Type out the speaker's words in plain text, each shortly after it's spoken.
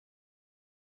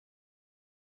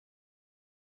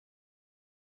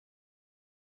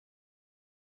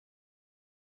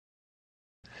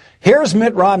Here's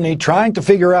Mitt Romney trying to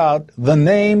figure out the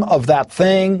name of that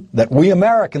thing that we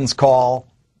Americans call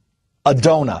a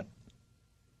donut.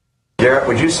 Garrett,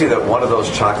 would you see that one of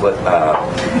those chocolate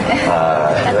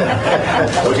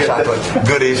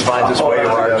goodies finds its way to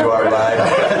our ride?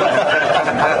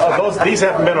 These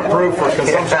haven't been approved for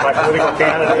consumption by political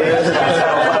candidates.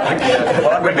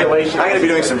 I'm going to be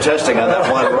doing some testing on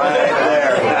that one right there.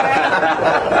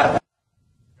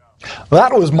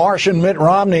 That was Martian Mitt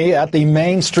Romney at the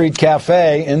Main Street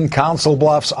Cafe in Council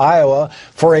Bluffs, Iowa,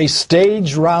 for a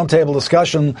staged roundtable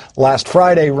discussion last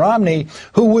Friday. Romney,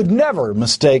 who would never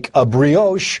mistake a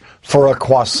brioche for a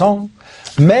croissant,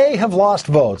 may have lost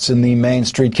votes in the Main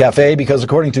Street Cafe because,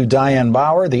 according to Diane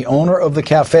Bauer, the owner of the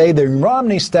cafe, the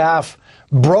Romney staff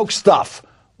broke stuff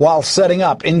while setting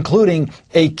up, including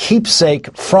a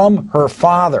keepsake from her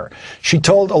father. She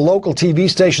told a local TV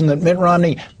station that Mitt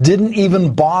Romney didn't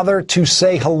even bother to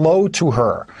say hello to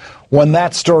her. When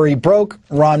that story broke,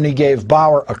 Romney gave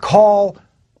Bauer a call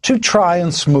to try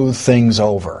and smooth things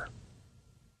over.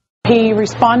 He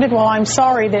responded, "Well, I'm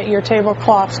sorry that your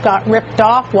tablecloths got ripped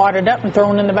off, wadded up, and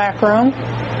thrown in the back room."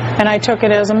 And I took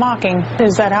it as a mocking.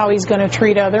 Is that how he's going to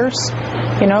treat others?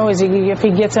 You know, if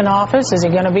he gets in office, is he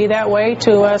going to be that way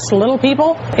to us little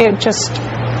people? It just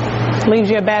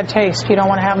leaves you a bad taste. You don't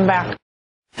want to have him back.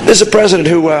 This is a president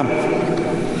who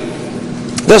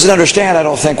doesn't understand, I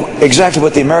don't think, exactly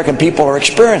what the American people are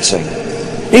experiencing.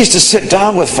 He needs to sit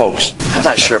down with folks. I'm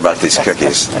not sure about these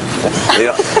cookies.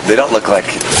 They don't look like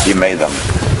you made them.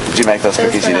 Did you make those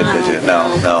cookies? You didn't, did you?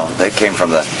 No. They came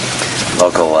from the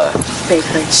local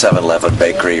 7-Eleven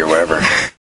bakery or wherever.